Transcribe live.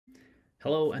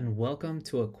Hello and welcome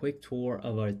to a quick tour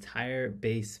of our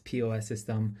tire-based POS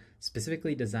system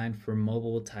specifically designed for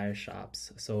mobile tire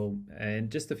shops. So in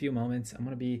just a few moments, I'm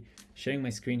going to be sharing my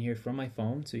screen here from my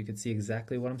phone so you can see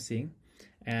exactly what I'm seeing.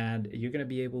 And you're going to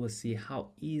be able to see how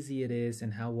easy it is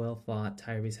and how well thought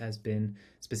Tire-Base has been,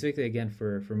 specifically again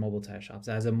for mobile tire shops.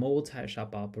 As a mobile tire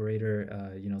shop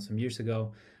operator, some years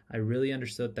ago, I really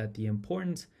understood that the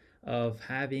importance of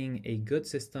having a good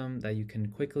system that you can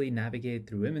quickly navigate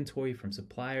through inventory from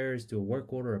suppliers, do a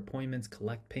work order, appointments,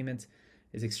 collect payments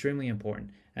is extremely important.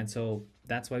 And so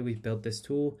that's why we've built this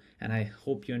tool, and I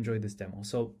hope you enjoyed this demo.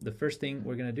 So the first thing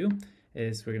we're gonna do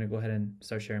is we're gonna go ahead and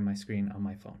start sharing my screen on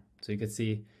my phone so you can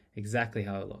see exactly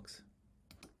how it looks.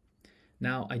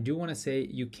 Now, I do want to say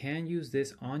you can use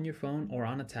this on your phone or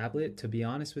on a tablet. To be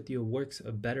honest with you, it works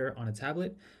better on a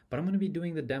tablet, but I'm going to be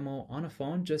doing the demo on a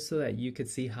phone just so that you could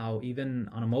see how even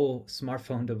on a mobile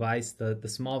smartphone device, the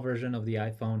small version of the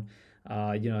iPhone,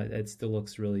 it still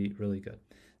looks really, really good.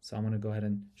 So I'm going to go ahead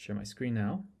and share my screen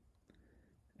now.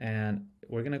 And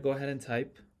we're going to go ahead and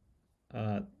type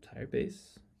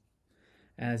Tire-Base.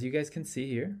 And as you guys can see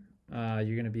here,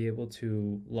 you're going to be able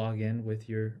to log in with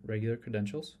your regular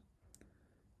credentials.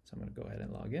 So I'm going to go ahead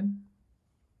and log in.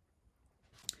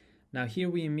 Now here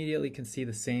we immediately can see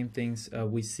the same things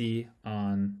we see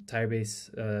on Tire-Base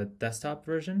desktop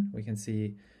version. We can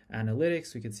see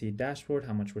analytics, we can see dashboard,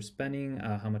 how much we're spending,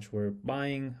 how much we're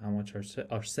buying, how much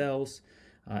our sales,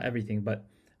 everything. But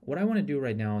what I want to do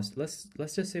right now is let's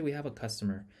just say we have a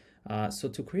customer. So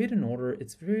to create an order,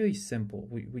 it's very simple.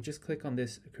 We just click on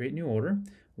this create new order.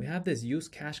 We have this use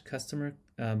cash customer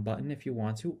button if you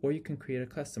want to, or you can create a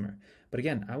customer. But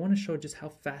again, I want to show just how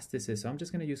fast this is. So I'm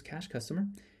just going to use cash customer.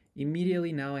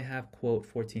 Immediately now I have quote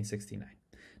 1469.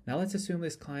 Now let's assume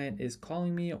this client is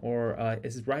calling me or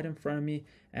is right in front of me,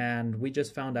 and we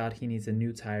just found out he needs a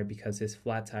new tire because his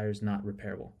flat tire is not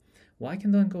repairable. Well, I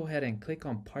can then go ahead and click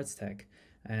on Parts Tech.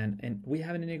 And we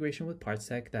have an integration with Parts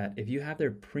Tech that if you have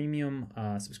their premium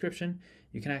subscription,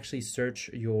 you can actually search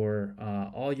your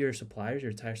all your suppliers,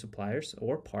 your tire suppliers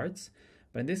or parts.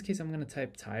 But in this case, I'm going to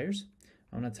type tires.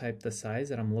 I'm going to type the size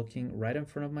that I'm looking right in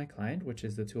front of my client, which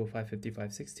is the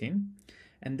 205/55/16.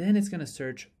 And then it's going to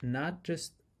search not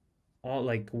just all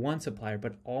like one supplier,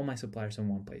 but all my suppliers in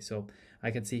one place. So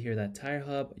I can see here that Tire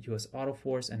Hub, US Auto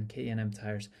Force, and K&M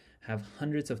Tires have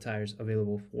hundreds of tires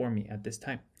available for me at this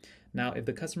time. Now, if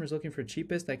the customer is looking for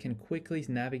cheapest, I can quickly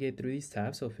navigate through these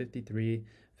tabs. So 53,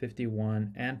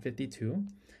 51, and 52.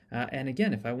 And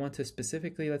again, if I want to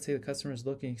specifically, let's say the customer is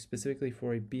looking specifically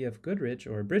for a BF Goodrich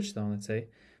or a Bridgestone, let's say,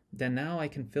 then now I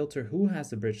can filter who has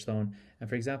the Bridgestone. And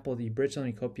for example, the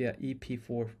Bridgestone Ecopia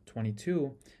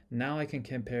EP422, now I can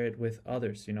compare it with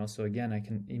others, so again, I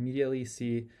can immediately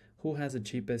see who has the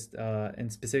cheapest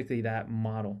and specifically that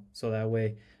model. So that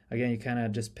way, again, you kind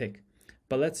of just pick.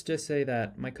 But let's just say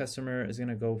that my customer is going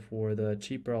to go for the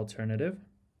cheaper alternative,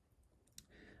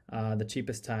 the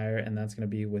cheapest tire, and that's going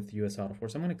to be with US Auto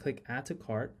Force. I'm going to click add to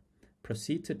cart,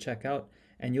 proceed to checkout,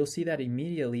 and you'll see that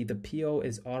immediately the PO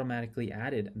is automatically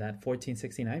added, that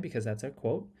 1469, because that's our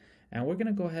quote. And we're going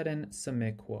to go ahead and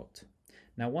submit quote.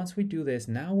 Now, once we do this,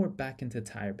 now we're back into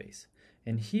Tire-Base.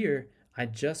 And here, I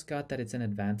just got that it's an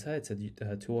Advanta, it's a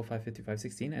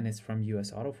 205/55/16, and it's from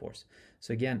US Auto Force.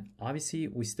 So again, obviously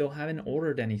we still haven't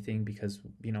ordered anything because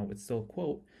it's still a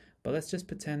quote, but let's just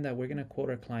pretend that we're gonna quote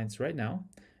our clients right now,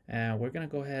 and we're gonna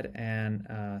go ahead and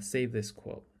save this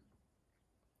quote.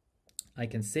 I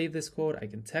can save this quote, I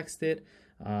can text it,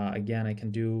 again, I can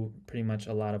do pretty much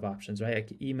a lot of options, right? I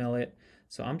can email it.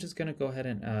 So I'm just gonna go ahead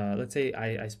and, let's say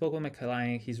I spoke with my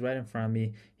client, he's right in front of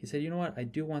me. He said, you know what, I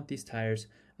do want these tires.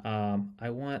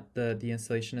 I want the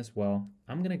installation as well.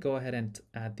 I'm gonna go ahead and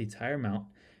add the tire amount.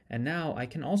 And now I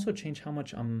can also change how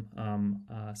much I'm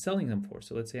selling them for.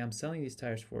 So let's say I'm selling these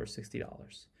tires for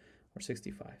 $60 or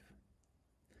 $65.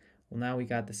 Well, now we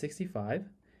got the 65.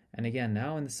 And again,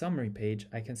 now in the summary page,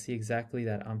 I can see exactly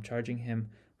that I'm charging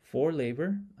him for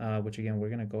labor, which again, we're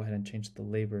gonna go ahead and change the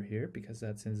labor here because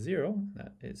that's in 0.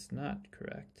 That is not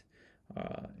correct.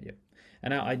 Yep.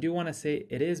 And now I do want to say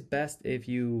it is best if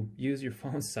you use your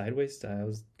phone sideways. I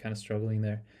was kind of struggling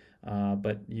there,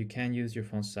 but you can use your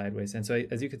phone sideways. And so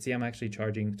as you can see, I'm actually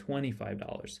charging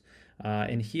 $25.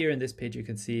 And here in this page, you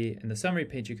can see in the summary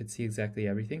page, you can see exactly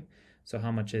everything. So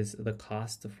how much is the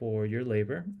cost for your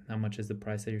labor? How much is the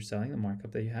price that you're selling, the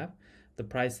markup that you have, the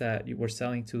price that you were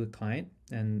selling to the client,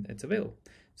 and it's available.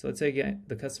 So let's say again,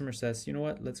 the customer says, you know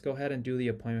what, let's go ahead and do the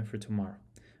appointment for tomorrow.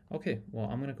 Okay, well,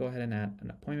 I'm gonna go ahead and add an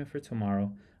appointment for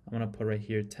tomorrow. I'm gonna put right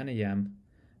here 10 a.m.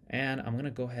 and I'm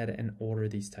gonna go ahead and order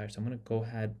these tires. I'm gonna go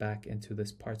ahead back into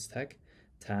this Parts Tech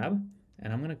tab,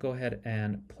 and I'm going to go ahead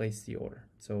and place the order.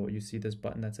 So you see this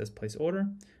button that says place order.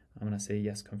 I'm going to say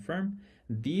yes, confirm.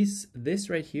 This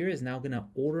right here is now going to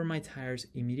order my tires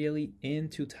immediately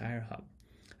into Tire Hub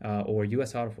or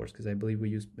US Auto Force, because I believe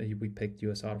we picked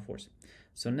US Auto Force.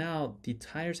 So now the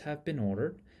tires have been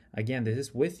ordered. Again, this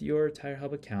is with your Tire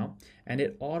Hub account, and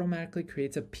it automatically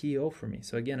creates a PO for me.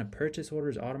 So again, a purchase order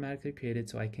is automatically created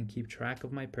so I can keep track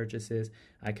of my purchases.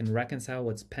 I can reconcile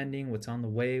what's pending, what's on the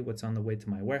way to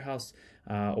my warehouse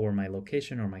or my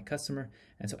location or my customer.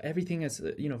 And so everything is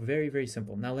very, very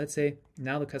simple. Now let's say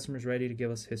now the customer is ready to give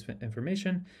us his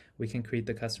information. We can create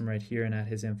the customer right here and add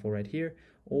his info right here,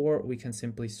 or we can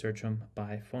simply search him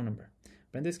by phone number.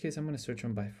 But in this case, I'm going to search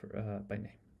him by name.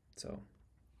 So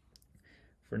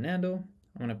Fernando,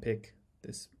 I'm going to pick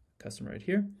this customer right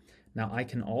here. Now I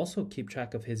can also keep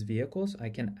track of his vehicles. I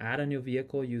can add a new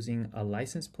vehicle using a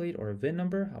license plate or a VIN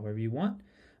number, however you want.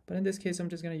 But in this case, I'm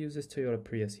just going to use this Toyota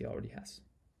Prius he already has.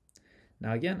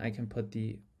 Now again, I can put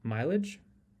the mileage,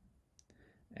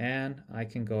 and I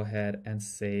can go ahead and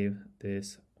save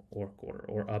this work order,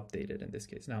 or update it in this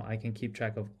case. Now I can keep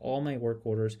track of all my work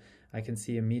orders. I can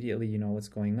see immediately, what's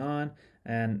going on.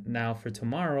 And now for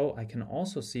tomorrow, I can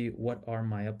also see what are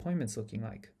my appointments looking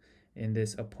like in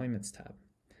this appointments tab.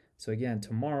 So again,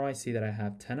 tomorrow I see that I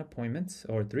have 10 appointments,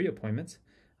 or 3 appointments.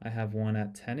 I have one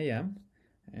at 10 a.m.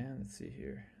 and let's see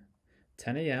here,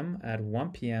 10 a.m. at 1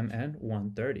 p.m. and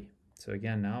 1:30. So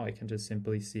again, now I can just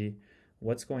simply see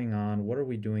what's going on, what are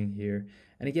we doing here.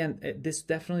 And again, this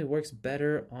definitely works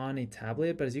better on a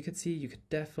tablet, but as you can see, you could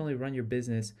definitely run your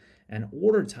business and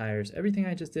order tires, everything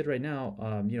I just did right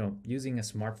now, using a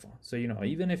smartphone. So,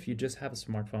 even if you just have a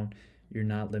smartphone, you're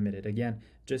not limited. Again,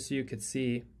 just so you can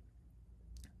see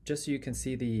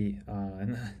the,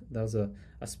 and that was a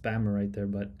spammer right there,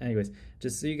 but anyways,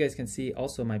 just so you guys can see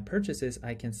also my purchases,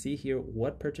 I can see here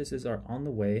what purchases are on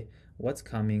the way, what's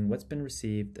coming, what's been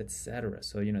received, etc.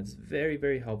 So, it's very,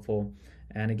 very helpful.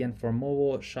 And again, for a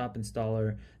mobile shop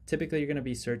installer, typically you're going to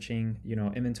be searching,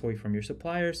 inventory from your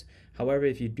suppliers. However,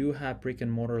 if you do have brick and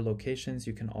mortar locations,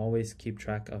 you can always keep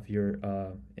track of your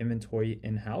inventory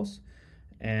in-house.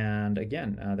 And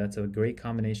again, that's a great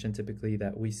combination typically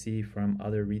that we see from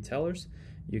other retailers.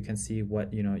 You can see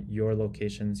what your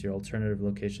locations, your alternative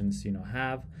locations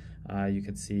have. You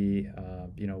can see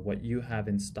what you have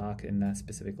in stock in that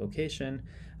specific location.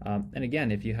 And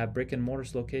again, if you have brick and mortar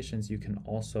locations, you can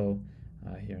also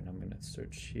here, and I'm going to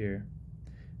search here.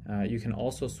 You can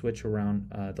also switch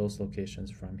around those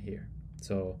locations from here.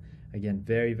 So again,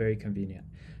 very, very convenient.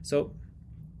 So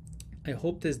I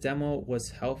hope this demo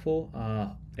was helpful.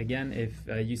 Again, if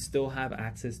you still have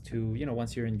access to,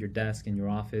 once you're in your desk in your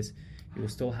office, you will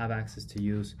still have access to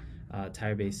use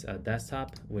Tirebase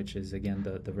desktop, which is again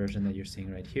the version that you're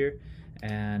seeing right here.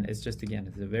 And it's just, again,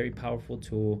 it's a very powerful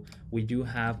tool. We do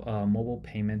have mobile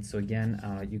payments. So again,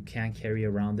 you can carry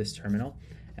around this terminal.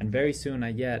 And very soon,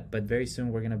 not yet, but very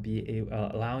soon we're going to be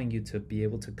allowing you to be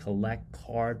able to collect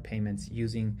card payments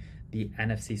using the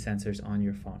NFC sensors on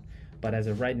your phone. But as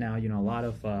of right now, a lot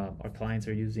of our clients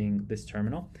are using this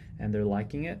terminal and they're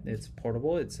liking it. It's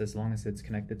portable. It's as long as it's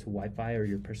connected to Wi-Fi or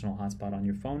your personal hotspot on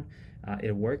your phone,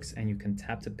 it works, and you can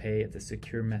tap to pay. It's a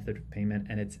secure method of payment,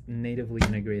 and it's natively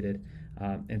integrated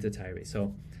into Tirebase.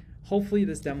 So hopefully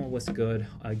this demo was good.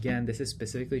 Again, this is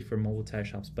specifically for mobile tire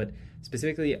shops, but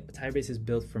specifically Tirebase is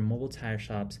built for mobile tire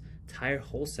shops, tire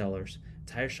wholesalers,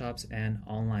 tire shops, and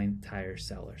online tire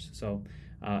sellers. So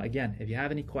again, if you have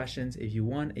any questions, if you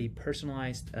want a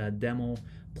personalized demo,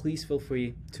 please feel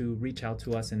free to reach out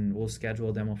to us and we'll schedule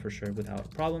a demo for sure without a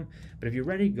problem. But if you're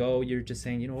ready to go, you're just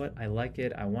saying, what, I like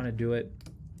it, I want to do it.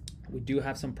 We do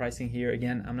have some pricing here.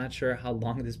 Again, I'm not sure how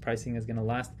long this pricing is going to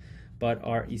last, but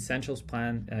our essentials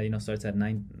plan, starts at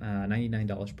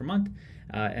 $99 per month,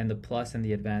 and the plus and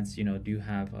the advanced, do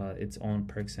have its own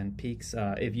perks and peaks.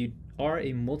 If you are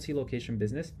a multi-location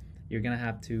business, you're gonna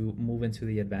have to move into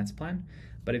the advanced plan.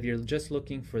 But if you're just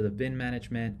looking for the VIN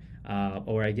management,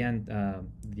 or again,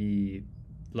 the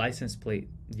license plate,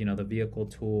 the vehicle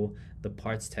tool, the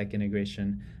parts tech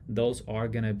integration, those are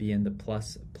gonna be in the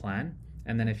plus plan.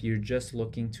 And then if you're just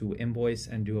looking to invoice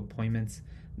and do appointments,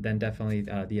 then definitely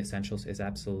the essentials is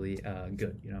absolutely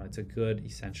good. It's a good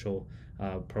essential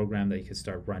program that you can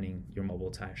start running your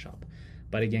mobile tire shop.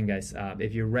 But again, guys,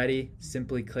 if you're ready,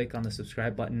 simply click on the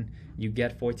subscribe button. You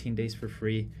get 14 days for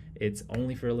free. It's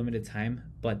only for a limited time.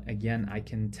 But again, I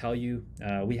can tell you,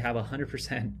 we have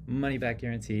 100% money back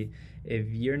guarantee. If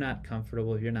you're not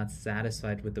comfortable, if you're not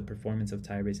satisfied with the performance of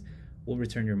Tirebase, we'll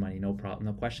return your money, no problem,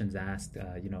 no questions asked.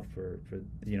 For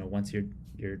once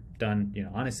you're done.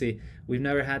 Honestly, we've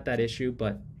never had that issue,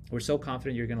 but we're so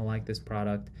confident you're going to like this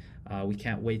product. We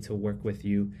can't wait to work with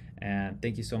you, and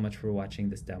thank you so much for watching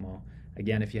this demo.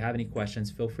 Again, if you have any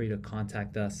questions, feel free to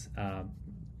contact us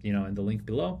in the link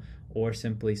below, or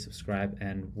simply subscribe,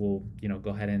 and we'll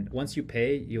go ahead and once you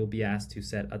pay, you'll be asked to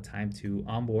set a time to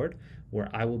onboard, where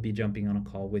I will be jumping on a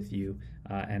call with you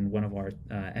and one of our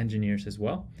engineers as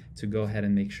well, to go ahead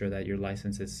and make sure that your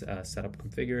license is set up,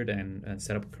 configured, and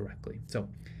set up correctly. So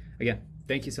again,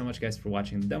 thank you so much, guys, for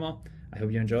watching the demo. I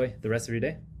hope you enjoy the rest of your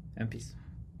day, and peace.